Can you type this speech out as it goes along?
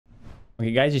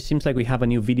Okay, guys, it seems like we have a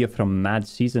new video from Mad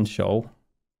Season Show.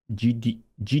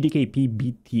 GDKP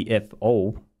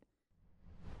BTFO.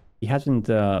 He hasn't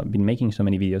been making so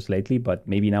many videos lately, but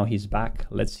maybe now he's back.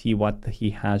 Let's see what he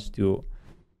has to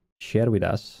share with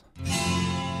us.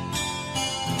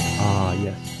 Ah,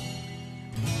 yes.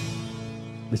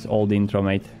 This old intro,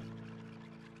 mate.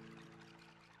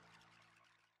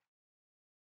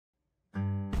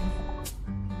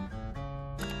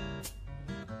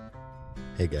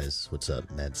 Hey guys, what's up?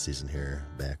 Mad Season here,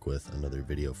 back with another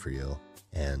video for you.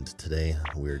 And today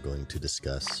we're going to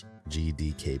discuss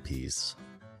GDKPs.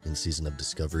 In Season of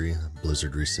Discovery,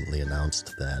 Blizzard recently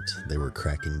announced that they were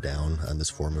cracking down on this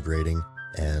form of raiding,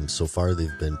 and so far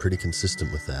they've been pretty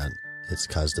consistent with that. It's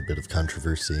caused a bit of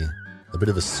controversy, a bit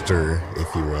of a stir,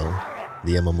 if you will.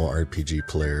 The MMORPG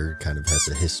player kind of has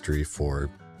a history for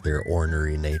their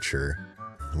ornery nature.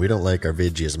 We don't like our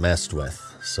VGs messed with,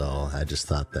 so I just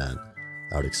thought that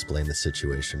I would explain the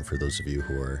situation for those of you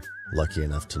who are lucky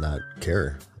enough to not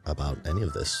care about any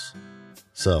of this.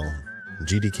 So,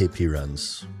 GDKP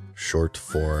runs, short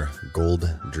for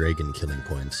Gold Dragon Killing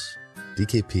Points.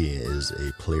 DKP is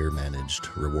a player-managed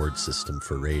reward system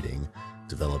for raiding,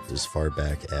 developed as far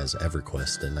back as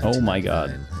EverQuest in 1999, Oh my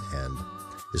god. and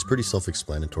is pretty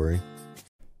self-explanatory.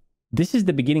 This is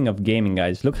the beginning of gaming,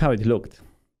 guys. Look how it looked.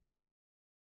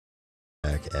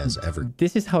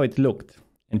 This is how it looked.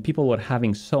 And people were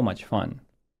having so much fun.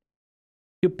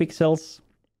 Few pixels,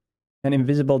 an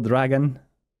invisible dragon.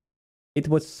 It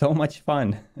was so much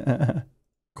fun.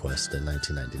 Quest in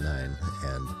 1999,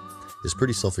 and is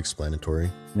pretty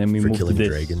self-explanatory. Then we For move killing to this.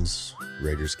 dragons,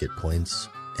 raiders get points,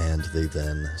 and they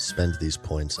then spend these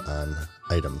points on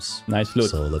items. Nice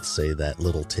loot. So let's say that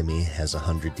little Timmy has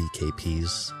 100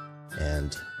 DKPs,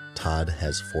 and Todd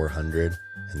has 400,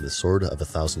 and the Sword of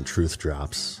 1,000 Truth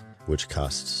drops, which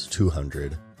costs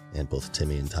 200, and both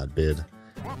Timmy and Todd bid,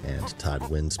 and Todd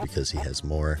wins because he has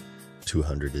more.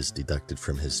 200 is deducted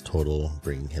from his total,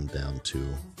 bringing him down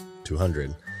to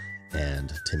 200,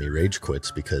 and Timmy rage quits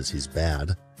because he's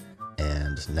bad,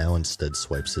 and now instead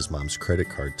swipes his mom's credit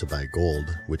card to buy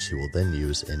gold, which he will then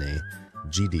use in a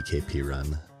GDKP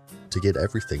run to get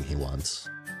everything he wants.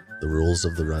 The rules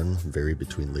of the run vary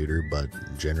between leader, but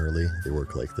generally they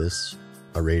work like this.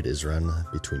 A raid is run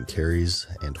between carries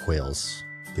and whales.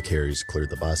 The carries clear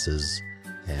the bosses,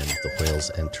 and the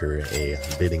whales enter a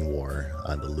bidding war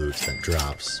on the loot that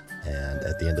drops, and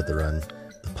at the end of the run,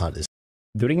 the pot is...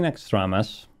 During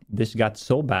Naxxramas, this got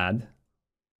so bad.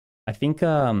 I think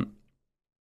the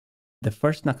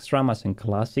first Naxxramas in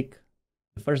Classic,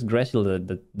 the first Gressel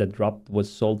that dropped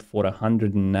was sold for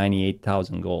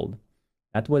 198,000 gold.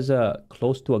 That was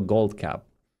close to a gold cap.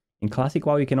 In Classic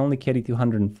WoW, you can only carry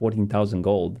 214,000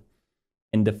 gold.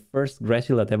 And the first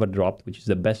Gressel that ever dropped, which is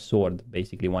the best sword,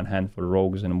 basically one hand for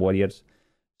rogues and warriors,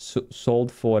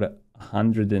 sold for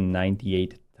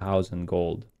 198,000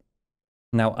 gold.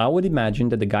 Now, I would imagine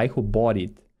that the guy who bought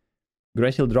it,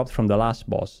 Gressel dropped from the last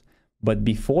boss, but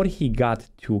before he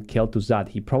got to Kel'Thuzad,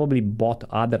 he probably bought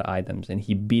other items and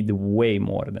he bid way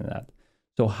more than that.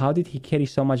 So how did he carry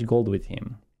so much gold with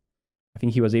him? I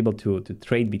think he was able to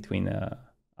trade between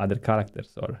other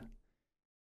characters, or...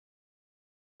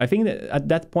 I think that at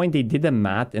that point they did the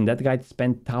math, and that guy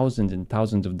spent thousands and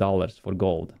thousands of dollars for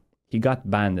gold. He got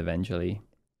banned eventually.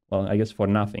 Well, I guess for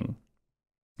nothing.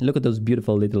 Look at those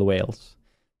beautiful little whales.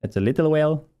 That's a little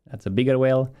whale, that's a bigger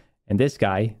whale, and this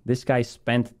guy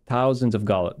spent thousands of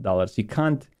dollars.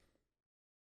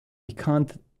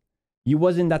 You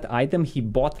was in that item, he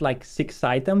bought like 6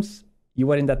 items, you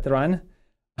were in that run.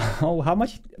 Oh, how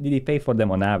much did he pay for them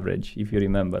on average, if you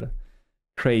remember?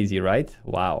 Crazy, right?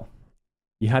 Wow.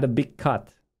 You had a big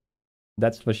cut,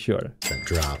 that's for sure. That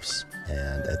drops,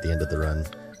 and at the end of the run,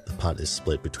 the pot is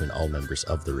split between all members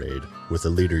of the raid, with the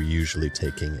leader usually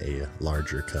taking a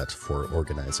larger cut for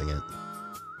organizing it.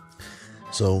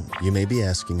 So, you may be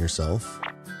asking yourself,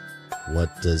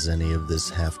 what does any of this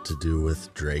have to do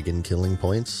with dragon killing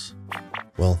points?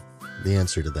 Well, the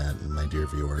answer to that, my dear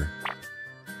viewer,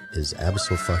 is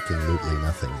abso-fucking-lutely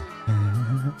nothing.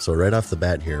 So right off the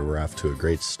bat here, we're off to a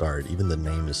great start. Even the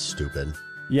name is stupid.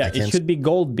 Yeah, it should be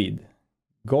gold bid.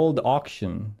 Gold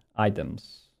auction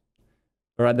items.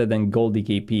 Rather than gold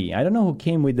DKP. I don't know who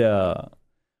came with the...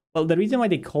 Well, the reason why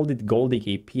they called it gold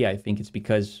DKP, I think it's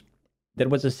because there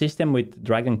was a system with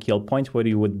dragon kill points where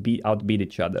you would outbid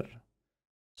each other.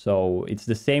 So it's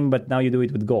the same, but now you do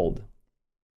it with gold.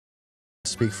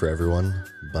 Speak for everyone,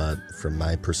 but from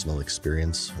my personal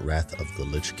experience, Wrath of the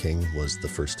Lich King was the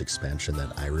first expansion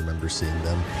that I remember seeing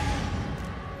them.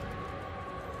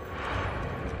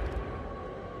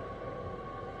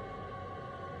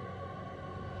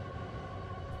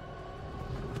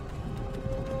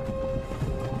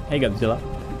 Hey, Godzilla.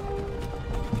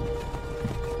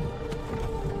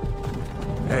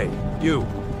 Hey, you.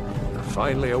 You're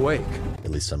finally awake.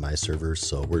 At least on my server,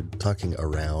 so we're talking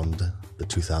around the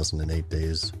 2008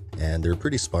 days, and they're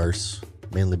pretty sparse,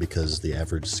 mainly because the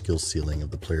average skill ceiling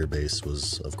of the player base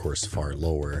was, of course, far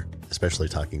lower. Especially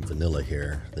talking vanilla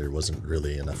here, there wasn't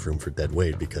really enough room for dead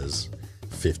weight because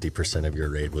 50% of your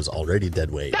raid was already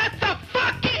dead weight. That's a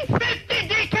fucking 50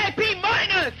 GKP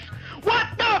minus! What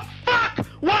the fuck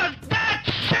was that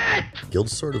shit?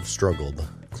 Guilds sort of struggled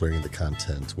clearing the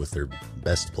content with their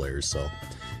best players, so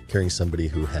carrying somebody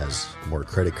who has more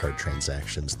credit card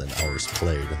transactions than hours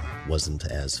played wasn't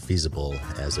as feasible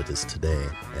as it is today,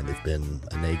 and they've been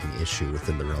a nagging issue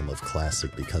within the realm of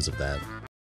Classic because of that.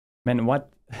 Man,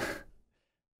 what?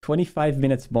 25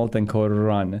 minutes Molten Core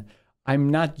run. I'm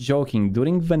not joking.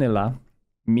 During vanilla,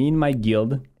 me and my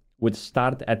guild would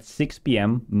start at 6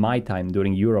 p.m. my time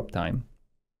during Europe time.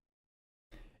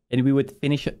 And we would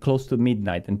finish close to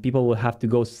midnight and people would have to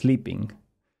go sleeping.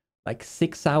 Like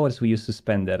 6 hours we used to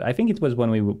spend there. I think it was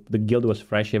when the guild was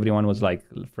fresh. Everyone was like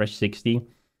fresh 60.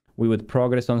 We would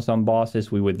progress on some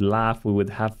bosses. We would laugh. We would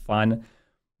have fun.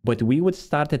 But we would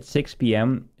start at 6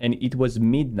 p.m. and it was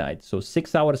midnight. So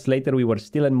 6 hours later, we were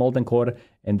still in Molten Core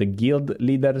and the guild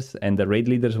leaders and the raid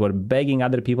leaders were begging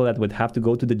other people that would have to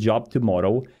go to the job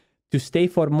tomorrow to stay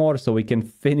for more so we can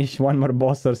finish one more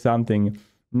boss or something.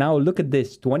 Now look at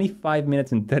this, 25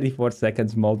 minutes and 34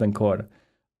 seconds Molten Core.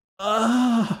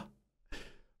 Ah!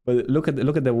 But look at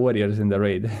the warriors in the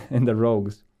raid and the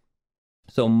rogues.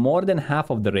 So more than half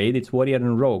of the raid, it's warrior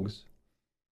and rogues.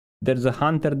 There's a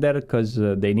hunter there because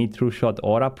they need true shot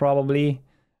aura probably.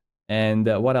 And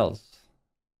what else?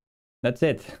 That's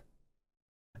it.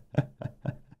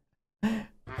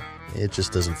 It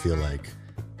just doesn't feel like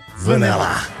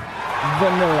vanilla.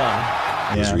 Vanilla.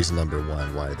 Is Yeah. reason number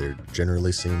one why they're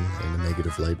generally seen in a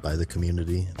negative light by the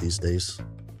community these days.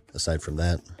 Aside from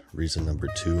that, reason number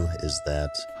two is that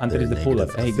Hunter their is the puller.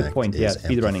 negative Hey, good effect point. Yeah, is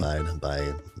speedrunning. amplified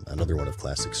by another one of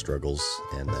Classic struggles,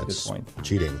 and that's point.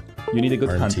 cheating. You need a good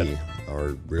RMT, hunter.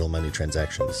 or real money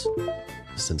transactions.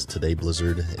 Since today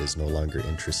Blizzard is no longer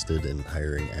interested in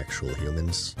hiring actual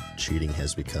humans, cheating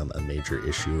has become a major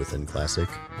issue within Classic.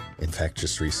 In fact,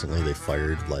 just recently they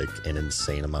fired like an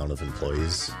insane amount of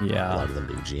employees, Yeah. a lot of them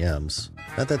being GMs.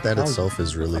 Not that that itself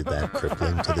is really that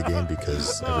crippling to the game,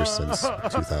 because ever since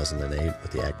 2008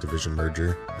 with the Activision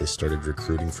merger, they started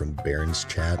recruiting from Baron's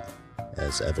chat,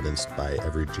 as evidenced by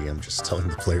every GM just telling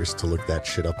the players to look that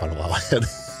shit up on Wowhead.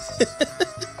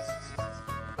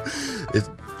 It's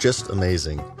just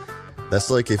amazing. That's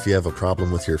like if you have a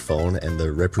problem with your phone and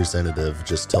the representative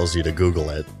just tells you to Google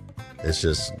it. It's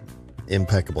just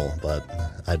impeccable, but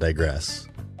I digress.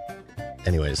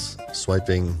 Anyways,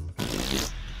 swiping,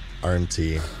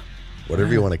 RMT,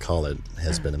 whatever you want to call it,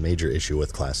 has been a major issue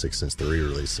with Classic since the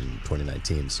re-release in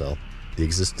 2019, so the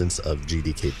existence of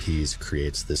GDKPs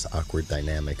creates this awkward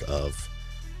dynamic of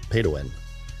pay to win.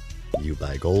 You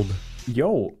buy gold.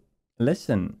 Yo,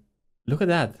 listen. Look at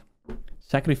that.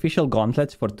 Sacrificial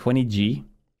gauntlets for 20G.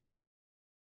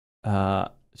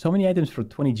 So many items for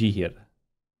 20G here.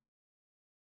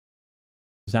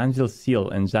 Zanzil seal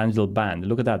and Zanzil band.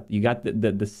 Look at that. You got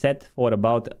the set for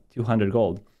about 200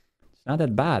 gold. It's not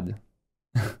that bad.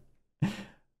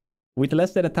 With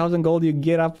less than 1,000 gold, you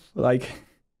get up like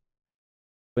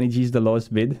 20G is the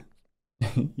lowest bid.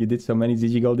 You did so many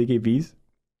ZG gold DKPs.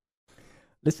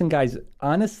 Listen, guys,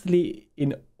 honestly,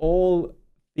 in all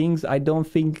things, I don't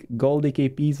think gold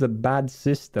DKP is a bad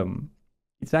system.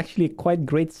 It's actually a quite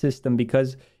great system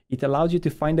because it allows you to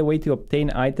find a way to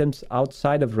obtain items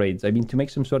outside of raids. I mean, to make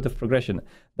some sort of progression.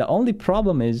 The only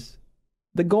problem is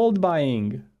the gold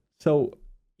buying. So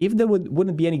if there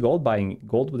wouldn't be any gold buying,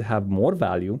 gold would have more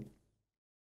value.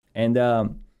 And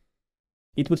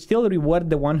it would still reward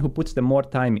the one who puts the more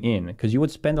time in, because you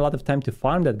would spend a lot of time to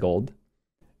farm that gold.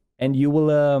 And you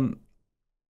will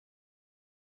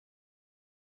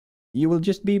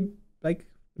just be like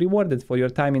rewarded for your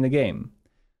time in the game.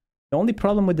 The only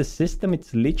problem with the system,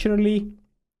 it's literally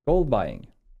gold buying.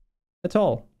 That's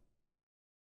all.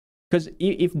 Because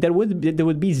if there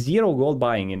would be zero gold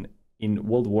buying in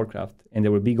World of Warcraft and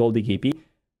there would be gold DKP,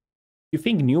 you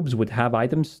think noobs would have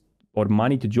items or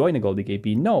money to join a gold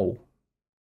DKP? No.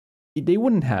 They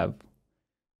wouldn't have.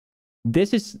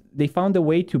 They found a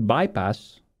way to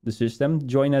bypass the system,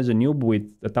 join as a noob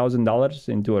with $1,000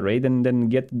 into a raid, and then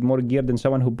get more gear than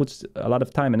someone who puts a lot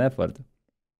of time and effort.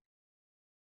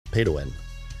 Pay to win.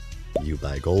 You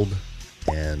buy gold,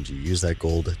 and you use that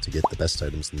gold to get the best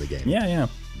items in the game. Yeah.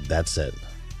 That's it.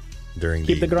 During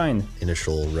Keep the grind.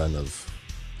 initial run of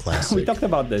Classic. We talked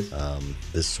about this.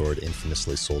 This sword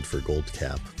infamously sold for gold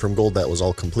cap. From gold that was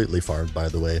all completely farmed, by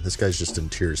the way. This guy's just in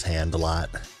Tyr's hand a lot.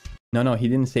 No, he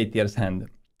didn't say Tyr's hand.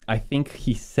 I think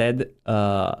he said,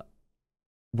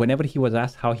 whenever he was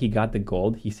asked how he got the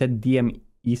gold, he said DM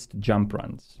East jump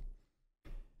runs.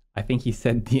 I think he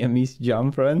said DM East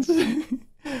jump runs.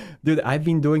 Dude, I've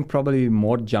been doing probably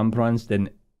more jump runs than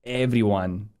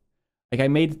everyone. Like, I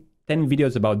made 10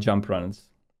 videos about jump runs,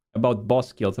 about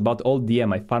boss kills, about all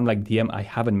DM. I farmed like DM. I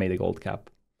haven't made a gold cap.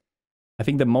 I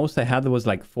think the most I had was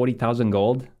like 40,000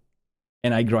 gold,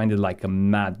 and I grinded like a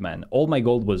madman. All my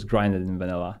gold was grinded in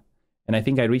vanilla. And I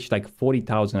think I reached like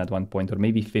 40,000 at one point, or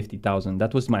maybe 50,000.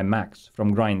 That was my max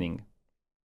from grinding.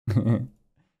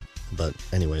 But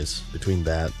anyways, between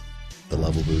that, the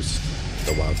level boost,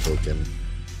 the WoW token,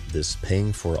 this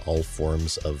paying for all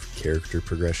forms of character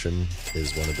progression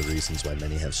is one of the reasons why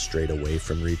many have strayed away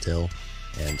from retail.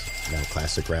 And now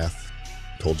Classic Wrath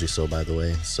told you so, by the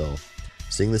way. So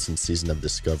seeing this in Season of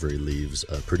Discovery leaves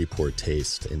a pretty poor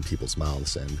taste in people's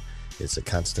mouths, and it's a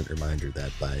constant reminder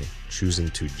that by choosing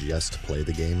to just play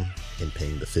the game and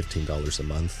paying the $15 a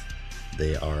month,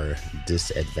 they are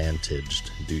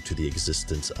disadvantaged due to the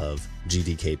existence of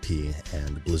GDKP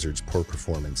and Blizzard's poor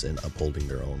performance in upholding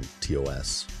their own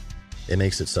TOS. It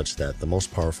makes it such that the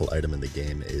most powerful item in the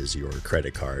game is your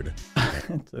credit card.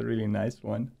 It's a really nice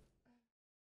one.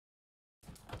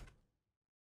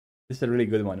 This is a really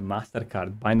good one.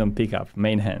 MasterCard, bind on pickup,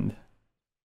 main hand.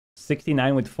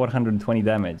 69 with 420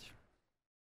 damage.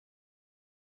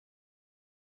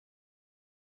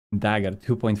 Dagger,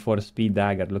 2.4 speed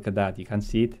dagger. Look at that. You can't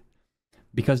see it.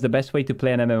 Because the best way to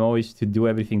play an MMO is to do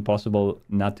everything possible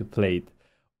not to play it.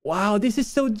 Wow, this is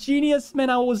so genius, man.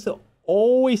 I was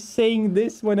always saying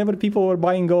this whenever people were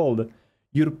buying gold.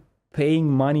 You're paying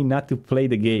money not to play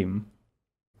the game.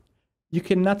 You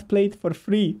cannot play it for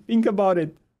free. Think about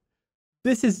it.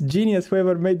 This is genius,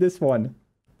 whoever made this one.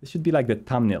 This should be like the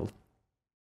thumbnail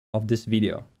of this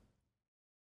video.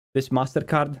 This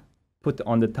MasterCard put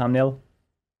on the thumbnail.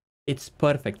 It's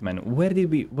perfect, man. Where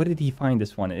did he find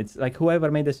this one? It's like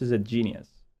whoever made this is a genius.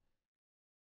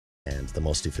 And the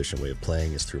most efficient way of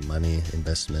playing is through money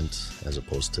investment as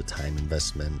opposed to time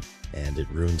investment, and it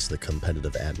ruins the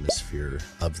competitive atmosphere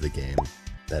of the game.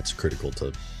 That's critical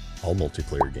to all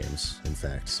multiplayer games, in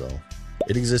fact. So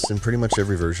it exists in pretty much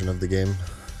every version of the game,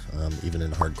 even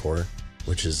in hardcore,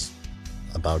 which is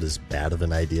about as bad of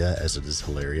an idea as it is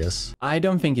hilarious. I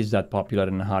don't think it's that popular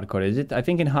in hardcore, is it? I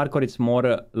think in hardcore it's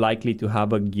more likely to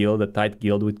have a guild, a tight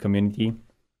guild with community.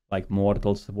 Like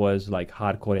Mortals was, like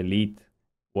Hardcore Elite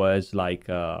was, like...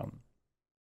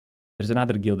 there's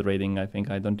another guild rating, I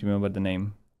think. I don't remember the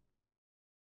name.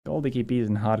 All the KPs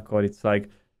in hardcore, it's like...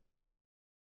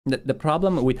 The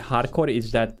problem with hardcore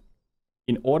is that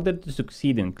in order to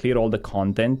succeed and clear all the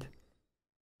content,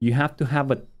 you have to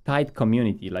have a tight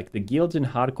community. Like the guilds in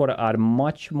hardcore are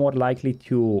much more likely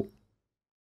to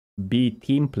be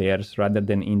team players rather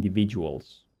than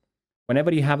individuals.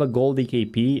 Whenever you have a gold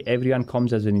DKP, everyone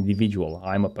comes as an individual.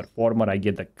 I'm a performer, I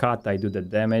get the cut, I do the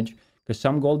damage. Because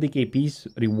some gold DKPs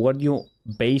reward you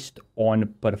based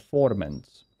on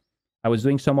performance. I was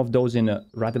doing some of those in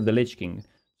Wrath of the Lich King.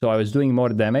 So I was doing more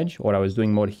damage, or I was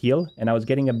doing more heal, and I was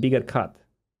getting a bigger cut.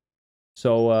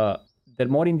 So there are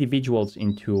more individuals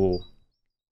into...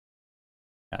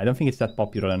 I don't think it's that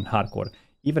popular in hardcore.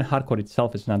 Even hardcore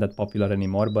itself is not that popular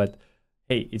anymore, but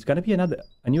hey, it's gonna be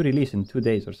a new release in 2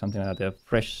 days or something like that, a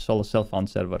fresh solo self-found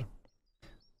server.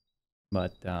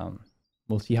 But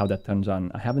we'll see how that turns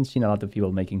on. I haven't seen a lot of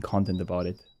people making content about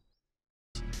it.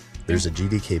 There's a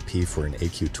GDKP for an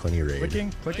AQ20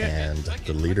 raid, and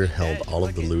the leader held all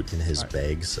of the loot in his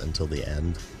bags until the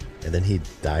end, and then he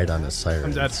died on a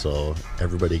siren, so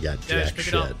everybody got jack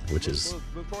shit, which is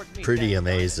pretty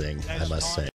amazing, I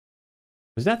must say.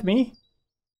 Was that me?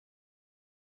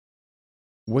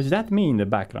 Was that me in the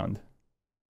background?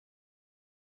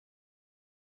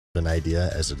 An idea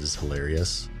as it is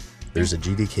hilarious. There's a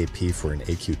GDKP for an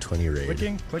AQ20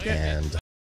 raid, and...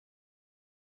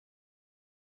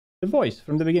 The voice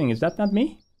from the beginning, is that not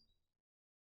me?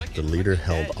 The leader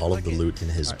held all of the loot in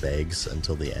his bags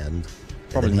until the end,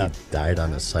 and then not. he died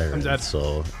on a siren,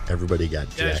 so everybody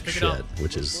got jack shit,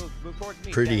 which is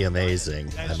pretty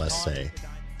amazing, I must say.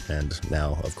 And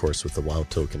now, of course, with the WoW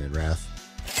token in Wrath,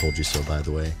 told you so, by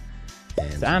the way,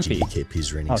 and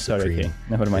GDKP's reigning supreme, okay.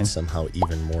 Never mind. it's somehow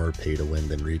even more pay to win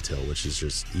than retail, which is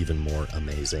just even more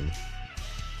amazing.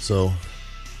 So,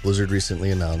 Blizzard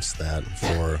recently announced that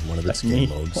for one of its game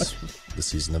modes, the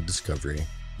Season of Discovery,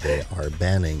 they are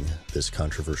banning this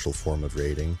controversial form of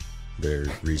raiding. Their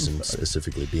reason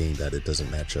specifically being that it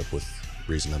doesn't match up with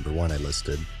reason number 1 I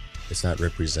listed, It's not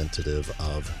representative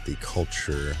of the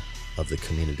culture of the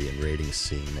community and raiding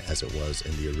scene as it was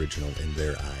in the original in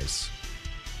their eyes.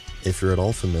 If you're at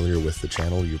all familiar with the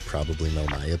channel, you probably know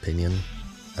my opinion.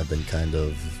 I've been kind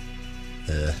of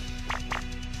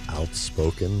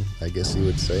outspoken, I guess you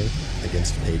would say,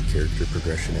 against paid character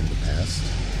progression in the past.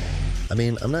 I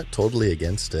mean, I'm not totally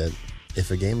against it.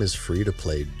 If a game is free to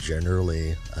play,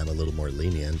 generally I'm a little more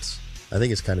lenient. I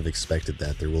think it's kind of expected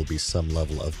that there will be some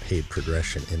level of paid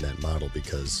progression in that model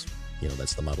because, you know,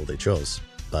 that's the model they chose.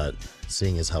 But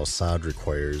seeing as how SOD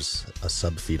requires a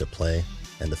sub fee to play,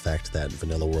 and the fact that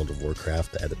vanilla World of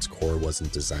Warcraft at its core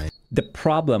wasn't designed... The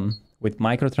problem with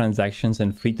microtransactions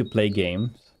and free-to-play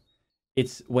games,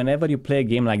 it's whenever you play a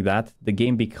game like that, the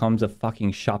game becomes a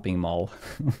fucking shopping mall.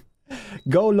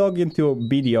 Go log into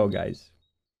BDO, guys.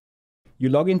 You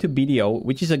log into BDO,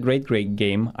 which is a great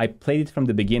game. I played it from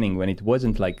the beginning when it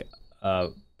wasn't like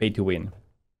pay to win.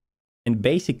 And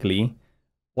basically,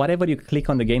 whatever you click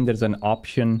on the game, there's an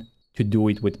option to do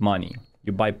it with money.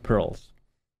 You buy pearls.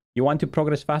 You want to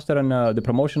progress faster on the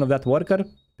promotion of that worker?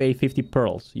 Pay 50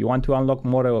 pearls. You want to unlock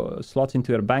more slots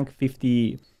into your bank?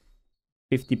 50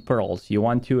 pearls. You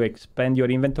want to expand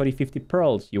your inventory? 50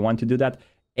 pearls. You want to do that?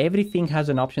 Everything has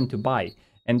an option to buy.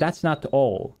 And that's not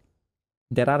all.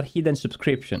 There are hidden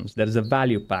subscriptions. There's a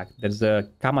value pack. There's a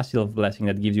Kamasil blessing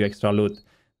that gives you extra loot.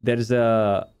 There's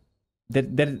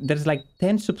like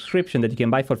 10 subscriptions that you can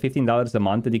buy for $15 a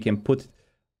month that you can put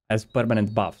as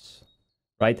permanent buffs,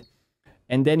 right?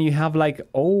 And then you have like,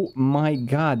 oh my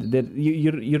god, that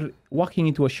you're walking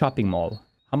into a shopping mall.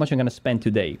 How much I'm gonna spend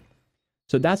today?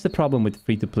 So that's the problem with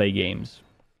free-to-play games.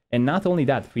 And not only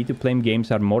that, free-to-play games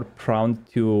are more prone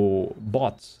to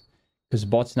bots. Because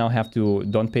bots now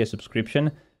don't pay a subscription.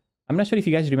 I'm not sure if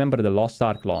you guys remember the Lost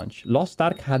Ark launch. Lost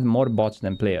Ark had more bots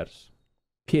than players.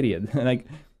 Period. Like,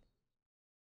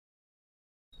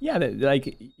 yeah,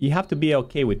 like, you have to be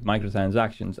okay with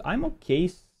microtransactions. I'm okay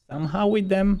somehow with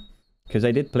them, because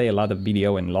I did play a lot of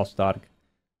BDO in Lost Ark.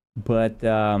 But,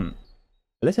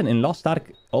 listen, in Lost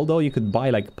Ark, although you could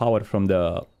buy, like, power from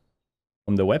the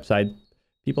website,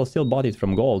 people still bought it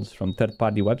from golds, from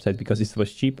third-party websites, because it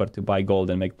was cheaper to buy gold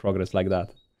and make progress like that.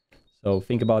 So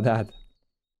think about that.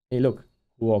 Hey, look,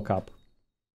 who woke up?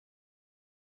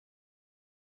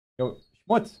 Yo,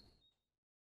 Schmutz!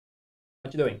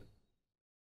 What you doing?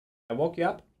 I woke you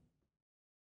up?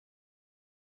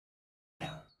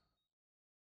 Yeah,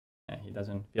 he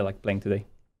doesn't feel like playing today.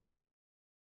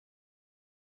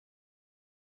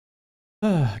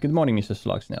 Good morning, Mr.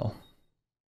 Slugsnail.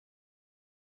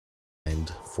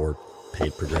 For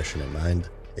paid progression in mind,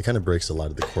 it kind of breaks a lot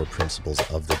of the core principles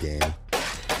of the game.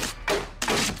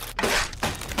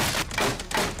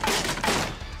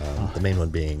 The main one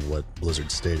being what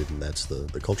Blizzard stated, and that's the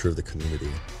culture of the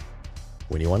community.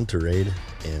 When you wanted to raid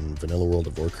in vanilla World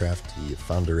of Warcraft, you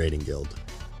found a raiding guild.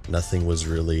 Nothing was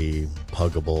really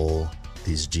puggable.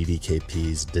 These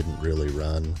GDKPs didn't really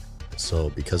run. So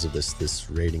because of this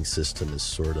raiding system is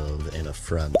sort of an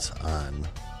affront on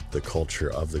the culture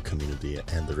of the community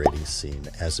and the raiding scene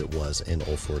as it was in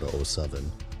 04 to 07.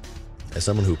 As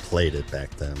someone who played it back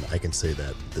then, I can say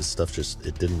that this stuff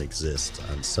it didn't exist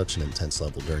on such an intense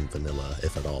level during vanilla,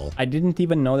 if at all. I didn't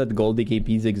even know that gold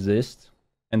DKPs exist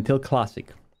until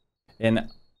Classic. And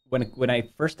when I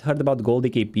first heard about gold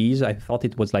DKPs, I thought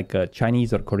it was like a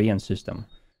Chinese or Korean system.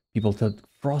 People thought,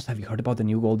 Frost, have you heard about the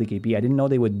new gold DKP? I didn't know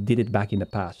they did it back in the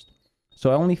past. So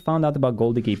I only found out about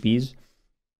gold DKPs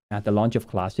at the launch of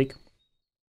Classic,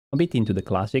 a bit into the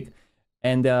Classic,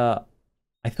 and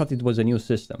I thought it was a new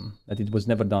system, that it was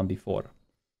never done before.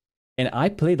 And I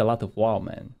played a lot of WoW,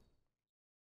 man.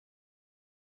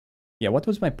 Yeah, what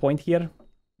was my point here?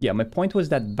 Yeah, my point was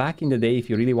that back in the day, if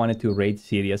you really wanted to raid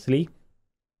seriously,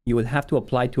 you would have to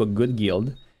apply to a good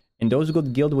guild, and those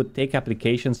good guild would take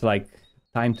applications like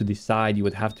Time to Decide. You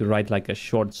would have to write like a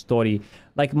short story.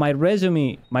 Like my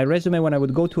resume when I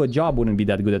would go to a job wouldn't be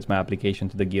that good as my application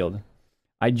to the guild.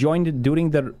 I joined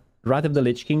during the Wrath of the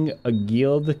Lich King a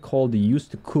guild called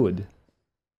Used to Could.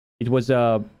 It was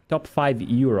a top 5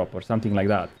 Europe or something like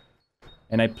that.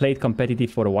 And I played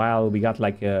competitive for a while. We got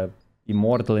like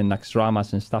Immortal in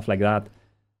Naxxramas and stuff like that.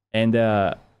 And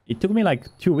it took me like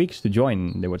 2 weeks to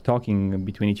join. They were talking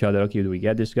between each other. Okay, do we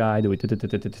get this guy? Do we...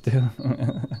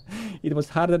 It was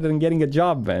harder than getting a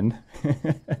job, man.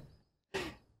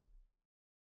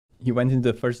 You went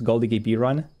into the first Gold DKP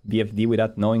run, BFD,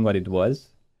 without knowing what it was.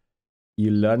 You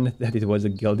learned that it was a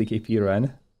Gold DKP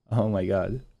run. Oh my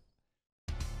god.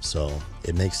 So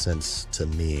it makes sense to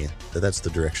me that that's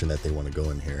the direction that they want to go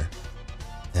in here.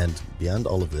 And beyond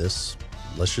all of this,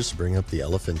 let's just bring up the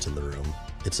elephant in the room.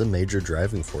 It's a major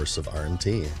driving force of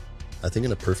RMT. I think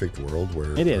in a perfect world where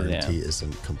RMT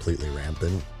isn't completely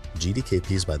rampant,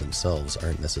 GDKPs by themselves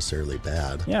aren't necessarily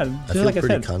bad. Yeah, I feel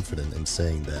pretty confident in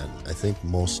saying that. I think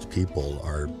most people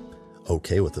are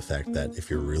okay with the fact that if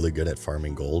you're really good at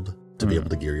farming gold, to be able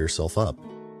to gear yourself up.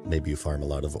 Maybe you farm a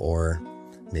lot of ore,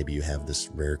 maybe you have this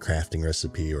rare crafting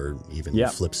recipe, or even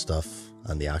flip stuff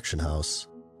on the auction house.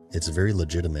 It's very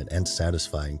legitimate and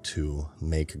satisfying to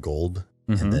make gold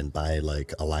and then buy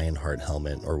like a Lionheart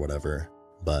helmet or whatever.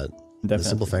 But the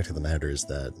simple fact of the matter is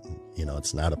that, you know,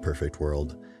 it's not a perfect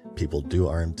world. People do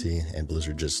RMT, and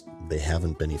Blizzard just, they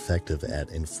haven't been effective at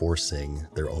enforcing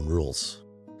their own rules.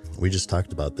 We just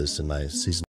talked about this in my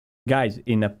season. Guys,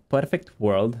 in a perfect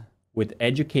world with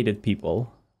educated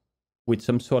people, with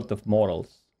some sort of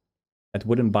morals that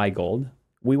wouldn't buy gold,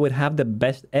 we would have the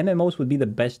best, MMOs would be the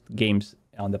best games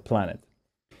on the planet.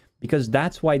 Because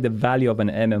that's why the value of an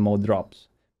MMO drops.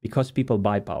 Because people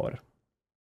buy power.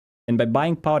 And by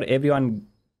buying power, everyone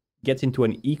gets into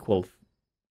an equal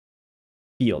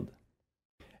field.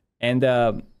 And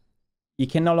you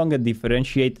can no longer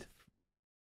differentiate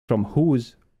from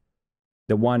who's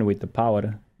the one with the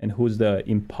power and who's the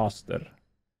imposter.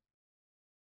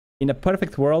 In a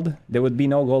perfect world, there would be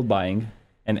no gold buying,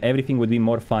 and everything would be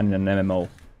more fun in an MMO.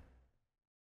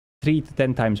 3 to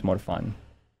 10 times more fun.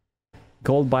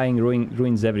 Gold buying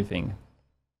ruins everything.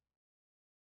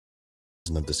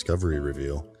 Of Discovery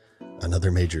review, another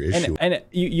major issue. And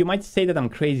you might say that I'm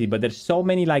crazy, but there's so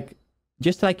many, like,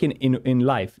 just like in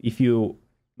life, if you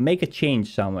make a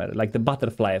change somewhere, like the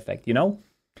butterfly effect, you know?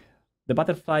 The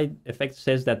butterfly effect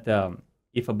says that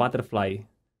if a butterfly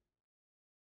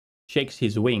shakes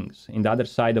his wings in the other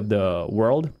side of the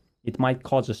world, it might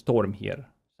cause a storm here,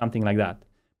 something like that.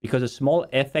 Because a small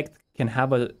effect can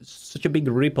have such a big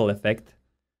ripple effect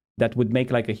that would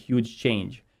make like a huge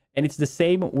change. And it's the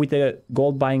same with the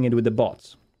gold buying and with the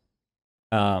bots.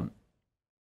 A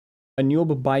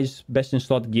noob buys best in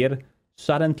slot gear,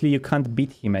 suddenly you can't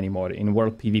beat him anymore in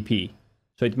world PvP.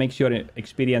 So it makes your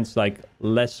experience like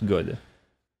less good.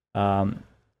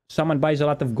 Someone buys a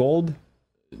lot of gold,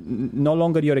 no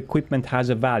longer your equipment has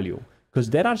a value. Because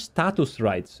there are status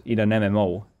rights in an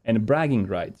MMO and bragging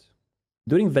rights.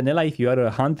 During vanilla, if you are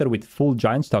a hunter with full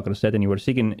giant stalker set and you were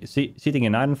sitting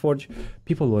in Ironforge,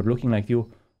 people were looking like you.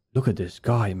 Look at this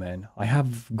guy, man. I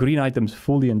have green items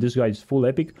fully and this guy is full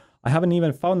epic. I haven't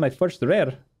even found my first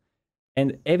rare.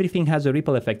 And everything has a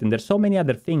ripple effect. And there's so many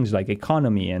other things like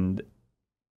economy and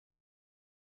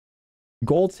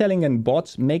gold selling and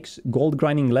bots makes gold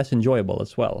grinding less enjoyable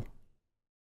as well.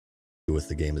 With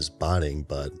the game is botting,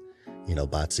 but you know,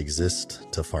 bots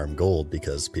exist to farm gold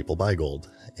because people buy gold,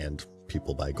 and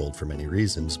people buy gold for many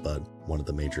reasons, but one of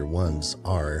the major ones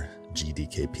are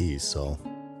GDKP. So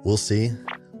we'll see,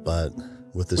 but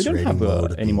with this raiding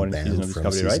mode being banned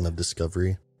from Season of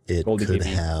Discovery, it could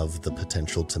have the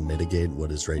potential to mitigate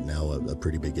what is right now a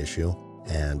pretty big issue.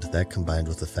 And that combined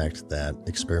with the fact that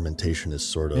experimentation is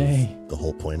sort of the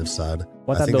whole point of SOD,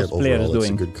 I think that overall it's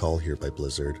a good call here by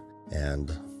Blizzard.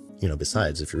 And you know,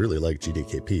 besides, if you really like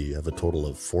GDKP, you have a total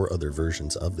of 4 other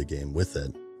versions of the game with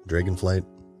it. Dragonflight,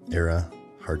 Era,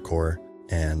 Hardcore,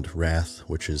 and Wrath,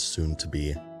 which is soon to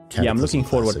be Cataclysm. Yeah, I'm looking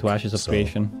forward to Ashes of So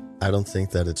Creation. I don't think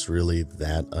that it's really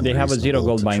that unreasonable. They have a 0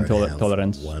 gold buying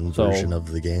tolerance. One version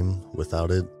of the game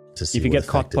without it to see if you what get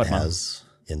caught, effect it has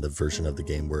in the version of the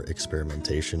game where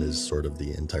experimentation is sort of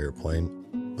the entire point.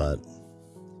 But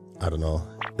I don't know.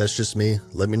 That's just me.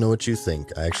 Let me know what you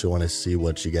think. I actually want to see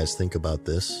what you guys think about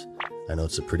this. I know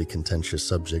it's a pretty contentious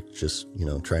subject. Just, you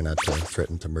know, try not to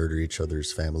threaten to murder each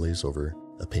other's families over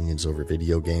opinions over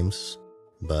video games.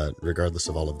 But regardless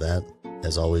of all of that,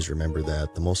 as always, remember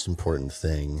that the most important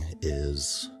thing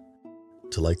is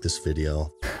to like this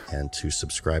video and to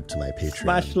subscribe to my Patreon.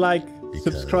 Smash like,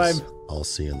 subscribe. I'll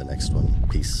see you in the next one.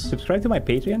 Peace. Subscribe to my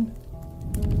Patreon?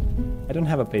 I don't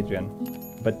have a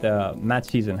Patreon, but Mad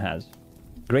Season has.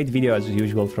 Great video as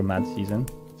usual from Mad Season.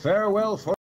 Farewell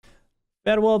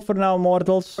for now,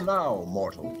 mortals. For now,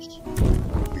 mortals.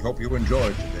 We hope you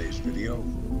enjoyed today's video.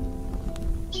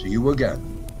 See you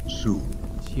again soon.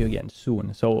 See you again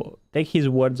soon. So take his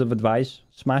words of advice,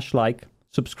 smash like,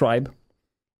 subscribe,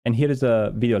 and here is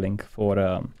a video link for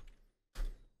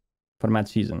Mad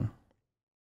Season.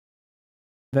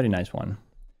 Very nice one.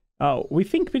 We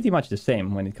think pretty much the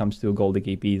same when it comes to gold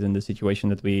KPs and the situation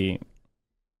that we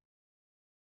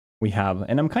have,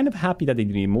 and I'm kind of happy that they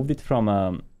removed it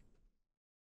from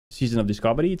Season of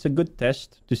Discovery. It's a good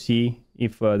test to see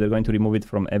if they're going to remove it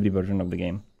from every version of the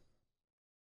game.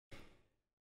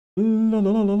 La,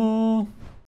 la, la, la, la.